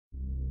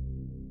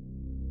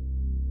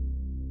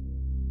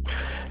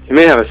You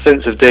may have a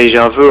sense of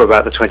deja vu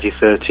about the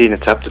 2013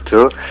 Etape du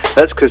Tour.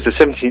 That's because the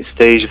 17th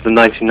stage of the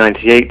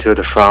 1998 Tour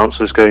de France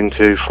was going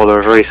to follow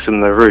a very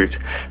similar route.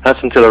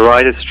 That's until a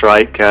rider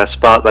strike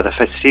sparked by the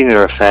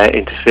Festina affair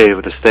interfered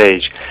with the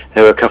stage.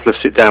 There were a couple of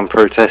sit-down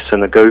protests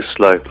and a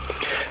go-slow.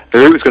 The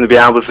route was going to be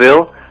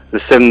Albertville, the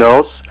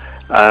Semnoz,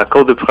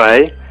 Col de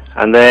Pré,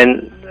 and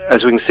then,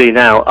 as we can see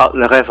now, up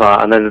Le Reva,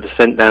 and then the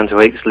descent down to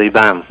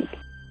Aix-les-Bains.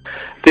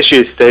 This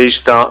year's stage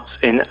starts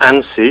in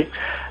Annecy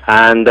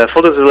and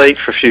follows the lake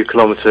for a few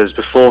kilometres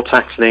before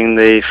tackling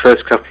the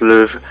first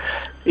couple of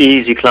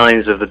easy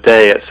climbs of the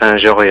day at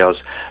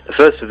Saint-Georges. The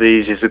first of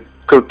these is the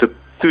Côte de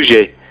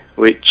Puget,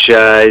 which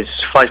is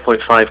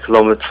 5.4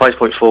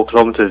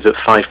 kilometres at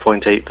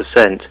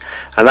 5.8%,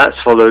 and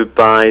that's followed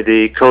by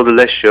the Col de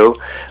l'Echaux,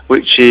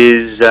 which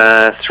is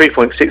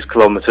 3.6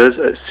 kilometres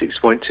at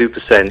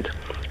 6.2%.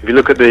 If you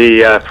look at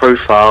the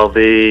profile,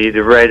 the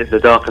red, the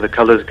darker the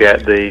colours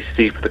get, the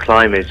steeper the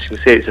climb is. You can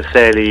see it's a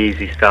fairly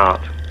easy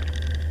start.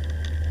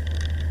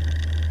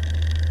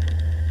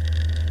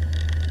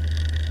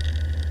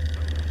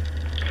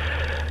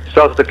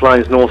 Start of the climb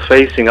is north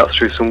facing up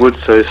through some woods,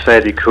 so it's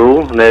fairly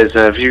cool, and there's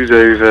views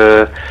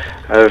over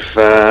of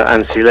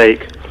Annecy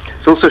Lake.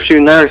 There's also a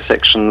few narrow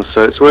sections,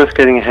 so it's worth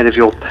getting ahead of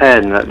your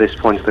pen at this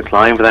point of the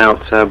climb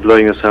without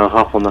blowing yourself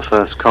up on the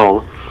first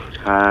col.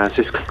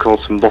 This could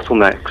cause some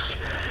bottlenecks.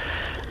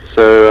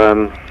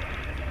 So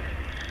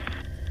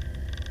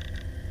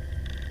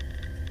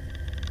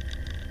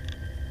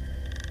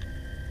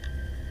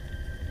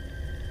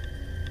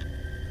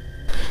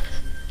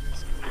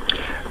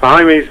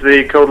behind me is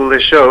the Col de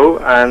l'Echaux,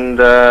 and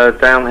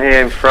down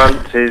here in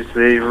front is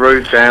the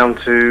road down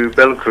to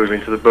Bellecombe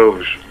into the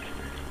Bauge.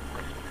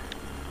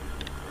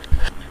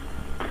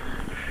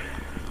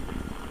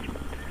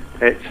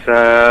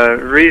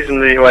 It's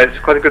reasonably, well, it's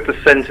quite a good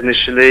descent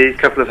initially, a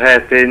couple of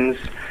hairpins,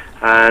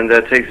 and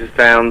takes us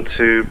down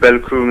to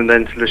Bellecombe and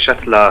then to Le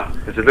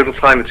Châtelat. There's a little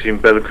climb between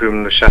Bellecombe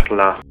and Le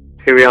Châtelat.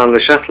 Here we are in Le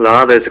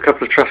Châtelat. There's a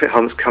couple of traffic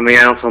humps coming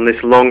out on this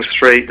long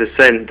straight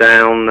descent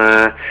down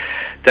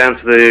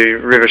to the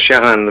River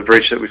Charente, the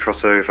bridge that we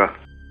cross over.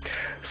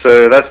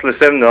 So that's Le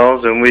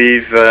Semnoz, and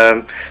we've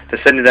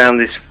descended down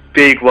this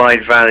big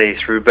wide valley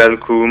through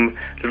Bellecombe,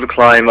 a little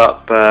climb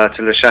up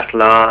to Le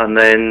Châtelat, and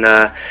then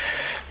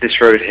this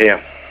road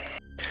here.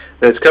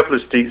 There's a couple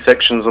of steep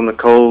sections on the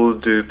Col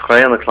du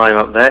Pré on the climb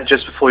up there.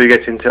 Just before you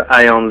get into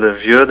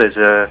Aillan-le-Vieux, there's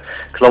a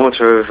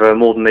kilometre of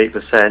more than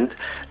 8%.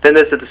 Then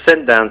there's a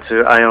descent down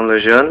to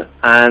Aillan-le-Jeune,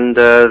 and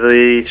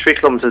the 3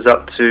 kilometres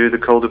up to the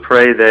Col du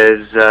Pré,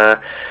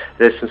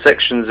 there's some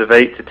sections of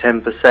 8 to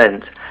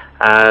 10%.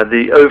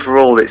 The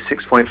overall, it's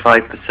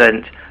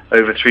 6.5%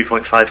 over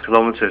 3.5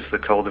 kilometres, the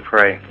Col du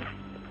Pré.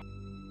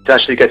 It's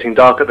actually getting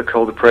dark at the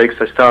Col du Pré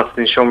because I started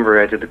in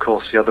Chambéry, I did the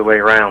course the other way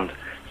around.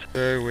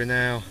 So we're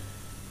now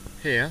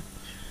here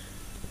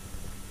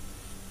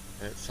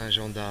at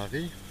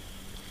Saint-Jean-d'Arvy,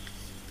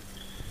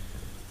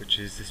 which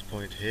is this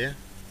point here,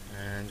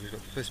 and we've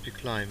got the first big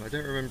climb. I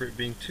don't remember it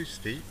being too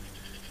steep,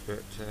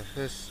 but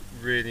first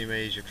really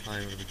major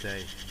climb of the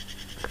day.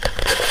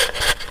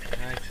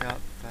 Right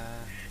up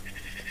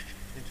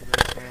into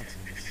those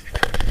mountains.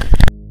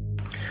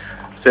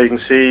 So you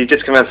can see,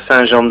 just coming out of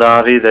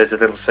Saint-Jean-d'Arvy, there's a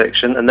little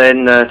section, and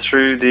then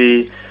through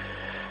the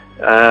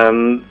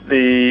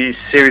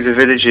series of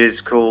villages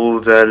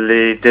called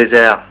Les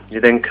Déserts, you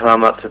then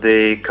climb up to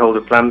the Col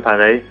de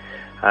Plainpalais,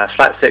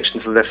 flat section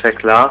to Le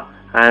Féclat,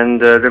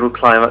 and a little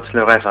climb up to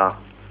Le Reva.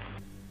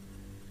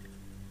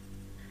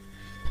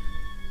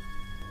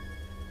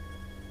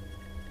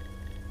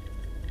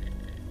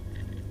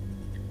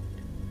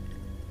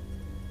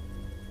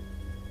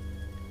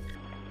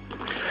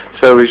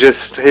 So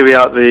here we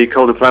are at the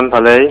Col de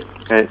Plainpalais.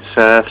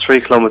 It's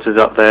 3 kilometres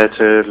up there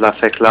to La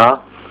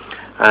Féclat,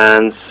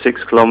 and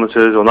 6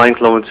 kilometres or 9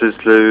 kilometres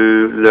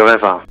to Le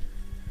Reva.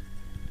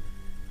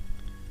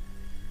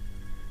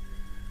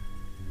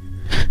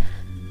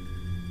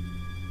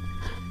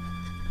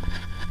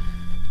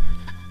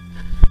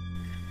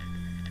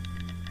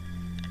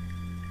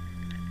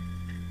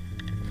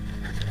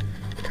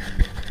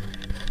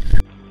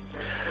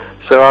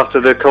 So after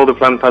the Col de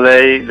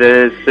Plainpalais,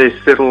 there's this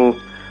little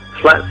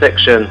flat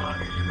section,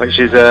 which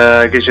is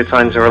gives you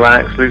time to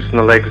relax, loosen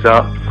the legs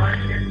up,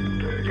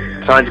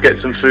 time to get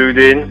some food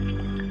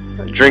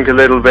in, drink a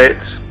little bit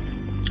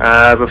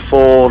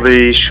before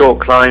the short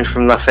climb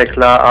from La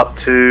Féclat up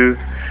to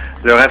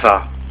Le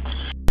Reva.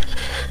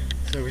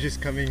 So we're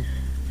just coming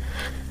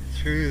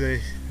through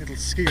the little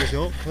ski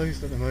resort,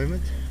 closed at the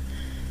moment,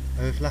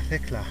 of La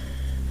Féclat.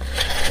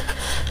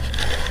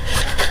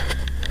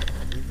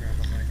 Look around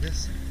behind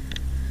us.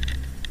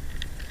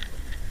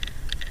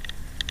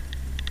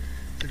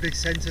 It's a big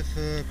centre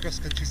for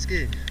cross-country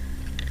skiing.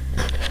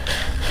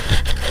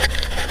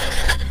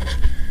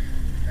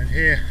 And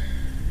here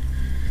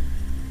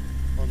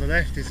on the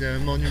left is a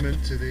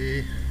monument to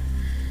the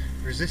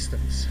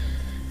resistance.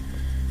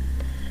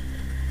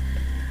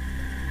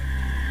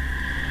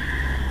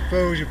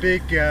 Bauge, a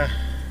big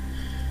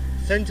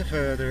centre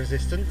for the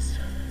resistance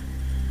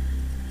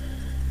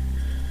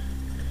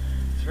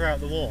throughout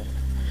the war.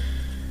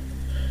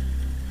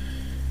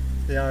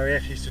 The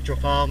RAF used to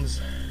drop arms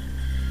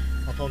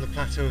up on the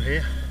plateau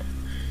here,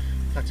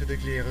 Plateau de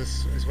Glire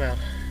as well,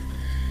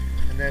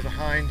 and they're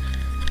behind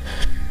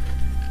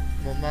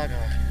Montmartre.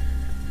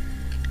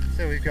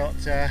 So we've got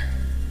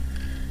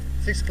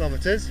 6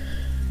 kilometres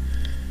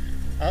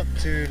up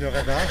to Le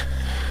Revin,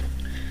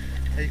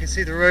 and you can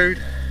see the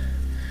road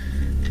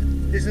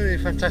isn't in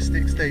a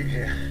fantastic state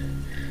here.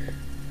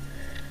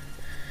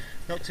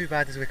 Not too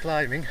bad as we're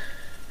climbing,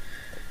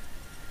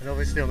 and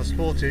obviously on the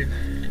sport tube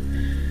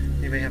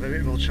you may have a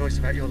bit more choice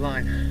about your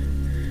line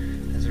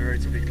as the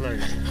roads will be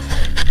closed.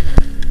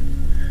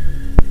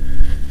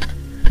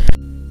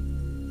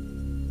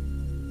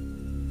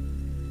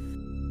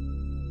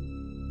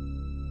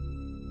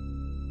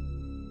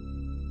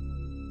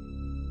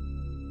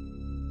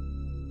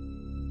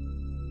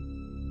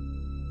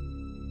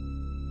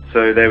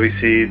 So there we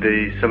see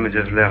the summit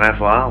of Le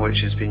Revin, which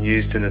has been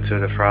used in the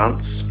Tour de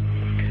France,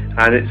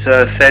 and it's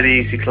a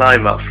fairly easy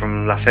climb up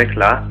from La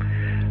Fecla,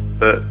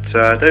 but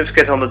don't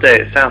forget on the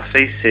day it's south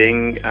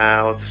facing,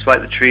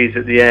 despite the trees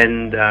at the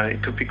end,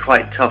 it could be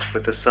quite tough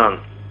with the sun.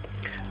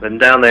 Then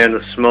down there in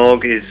the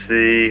smog is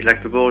the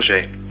Lac de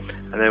Bourget,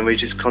 and then we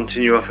just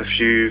continue up a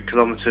few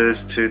kilometres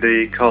to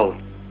the col.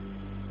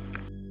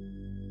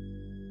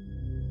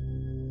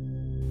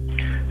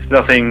 There's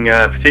nothing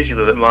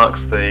particular that marks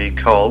the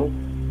col.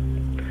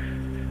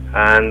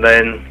 And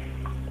then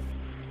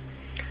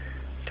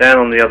down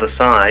on the other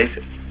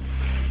side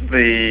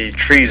the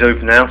trees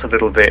open out a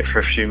little bit for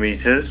a few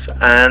meters,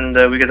 and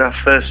we get our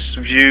first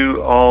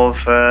view of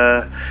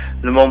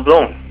Le Mont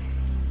Blanc.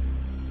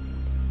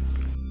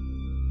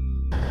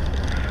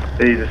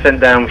 The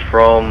descent down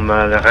from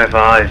Le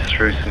Revin is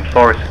through some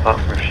forest apart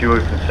from a few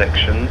open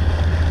sections,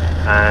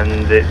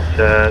 and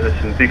there's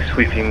some big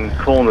sweeping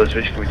corners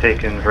which can be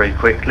taken very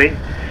quickly.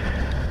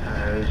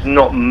 There's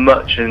not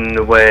much in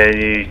the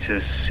way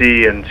to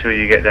see until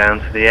you get down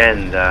to the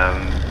end,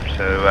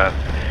 so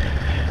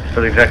it's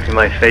not exactly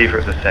my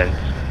favourite descent.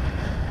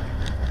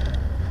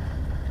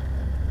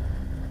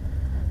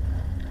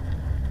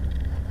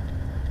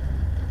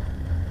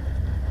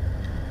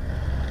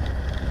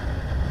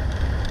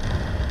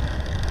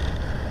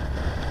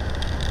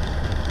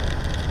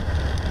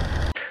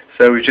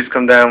 So we've just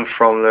come down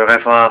from Le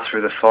Revin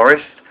through the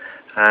forest,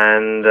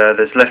 and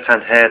there's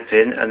left-hand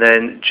hairpin, and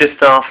then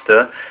just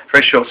after,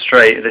 very short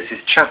straight, this is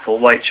Chapel,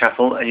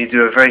 Whitechapel, and you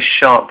do a very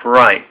sharp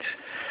right,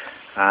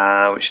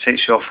 which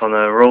takes you off on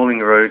a rolling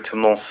road to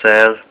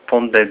Montcel,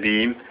 Pont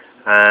d'Abîme,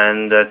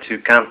 and to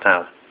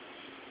Cantal.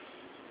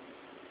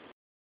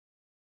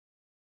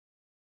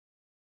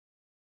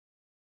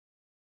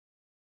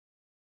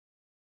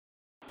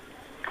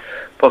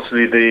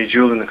 Possibly the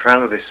jewel in the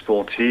crown of this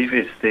sportive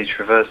is the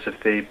traverse of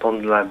the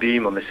Pont de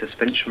l'Abîme on the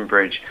suspension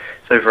bridge.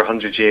 It's over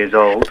 100 years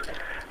old,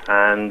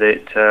 and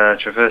it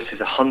traverses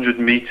 100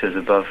 metres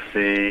above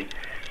the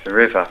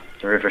river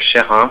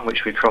Chérin,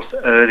 which we crossed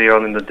earlier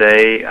on in the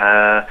day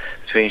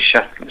between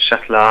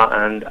Châtelat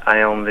and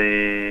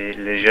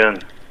Aon-les-Jeunes.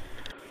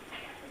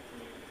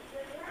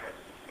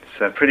 It's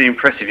pretty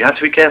impressive. You have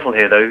to be careful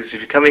here though, because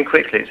if you come in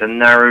quickly it's a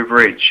narrow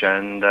bridge,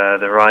 and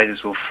the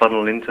riders will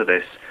funnel into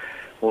this.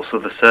 Also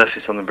the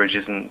surface on the bridge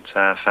isn't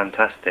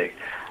fantastic.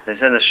 There's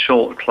then a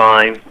short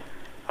climb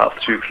up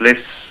through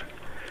cliffs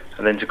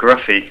and then to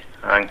Gruffy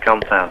and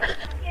Cantal.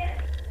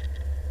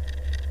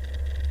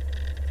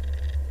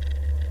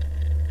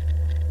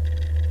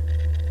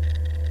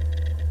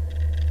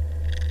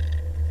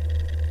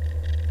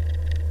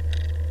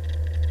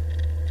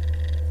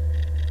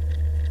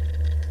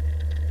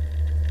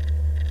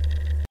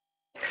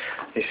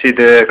 You see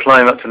the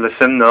climb up to the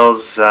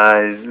Semnoz,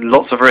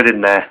 lots of red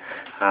in there.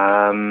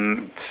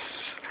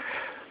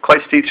 It's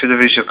quite steep through the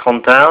village of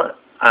Cantal,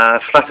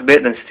 flat a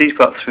bit, then steep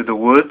up through the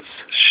woods,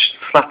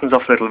 flattens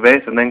off a little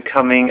bit, and then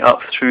coming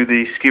up through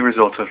the ski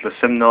resort of Le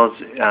Semnoz,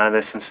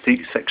 there's some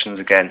steep sections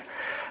again.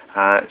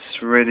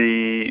 It's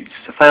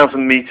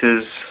 1,000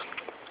 metres,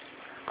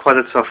 quite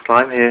a tough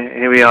climb.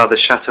 Here we are, the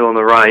chateau on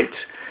the right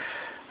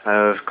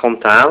of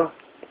Cantal,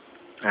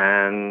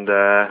 and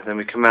then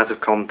we come out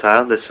of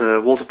Cantal. There's a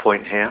water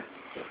point here,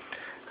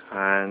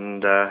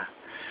 and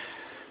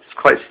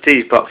it's quite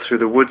steep up through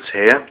the woods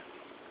here.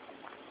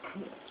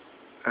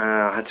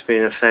 I had to be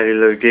in a fairly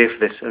low gear for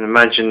this, and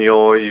imagine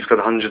you've got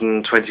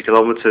 120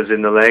 kilometres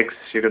in the legs,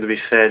 you're going to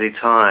be fairly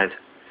tired.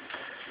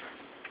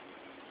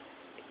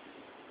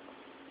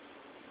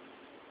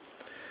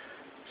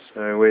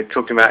 So we're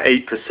talking about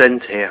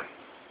 8% here.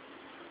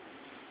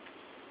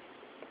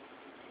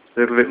 A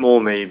little bit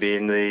more maybe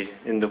in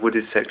the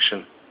wooded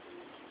section.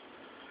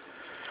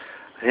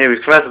 And here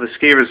we've come out of the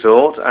ski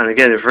resort, and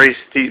again a very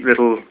steep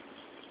little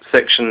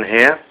section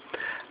here,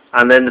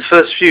 and then the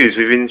first views,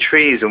 we've been in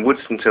trees and woods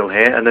until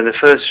here, and then the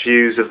first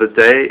views of the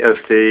day of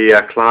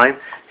the climb.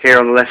 Here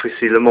on the left we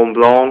see Le Mont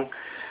Blanc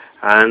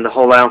and the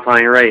whole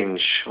Alpine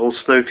range, all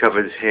snow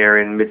covered here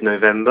in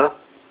mid-November.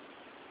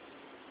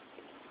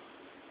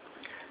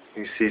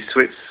 You see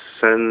Swiss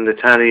and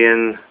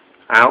Italian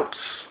Alps.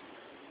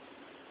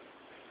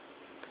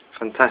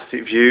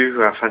 Fantastic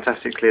view,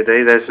 fantastic clear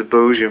day. There's the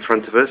Bauge in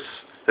front of us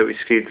that we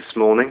skied this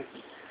morning.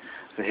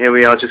 And here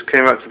we are, just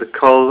came up to the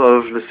col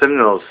of the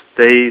Semnoz.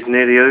 Day's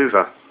nearly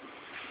over.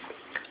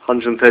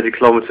 130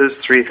 kilometers,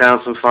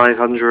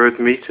 3,500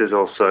 meters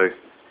or so.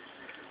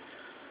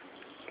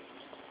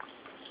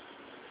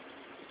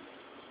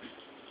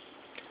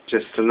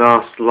 Just a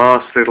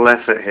last little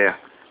effort here.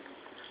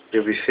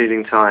 You'll be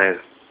feeling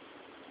tired.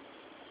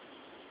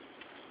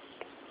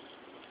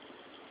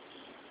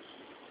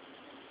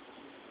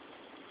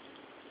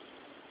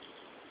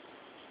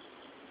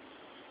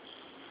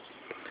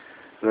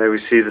 And there we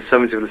see the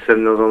summit of the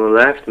Semnoz on the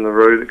left and the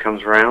road that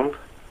comes round,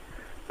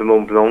 the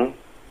Mont Blanc,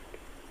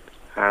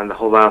 and the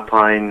whole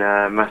Alpine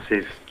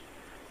Massif.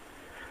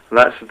 And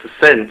that's a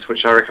descent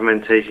which I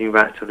recommend taking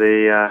back to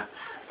the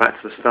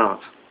start.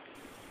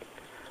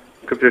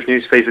 A couple of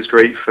newspapers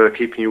great for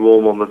keeping you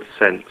warm on the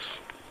descents.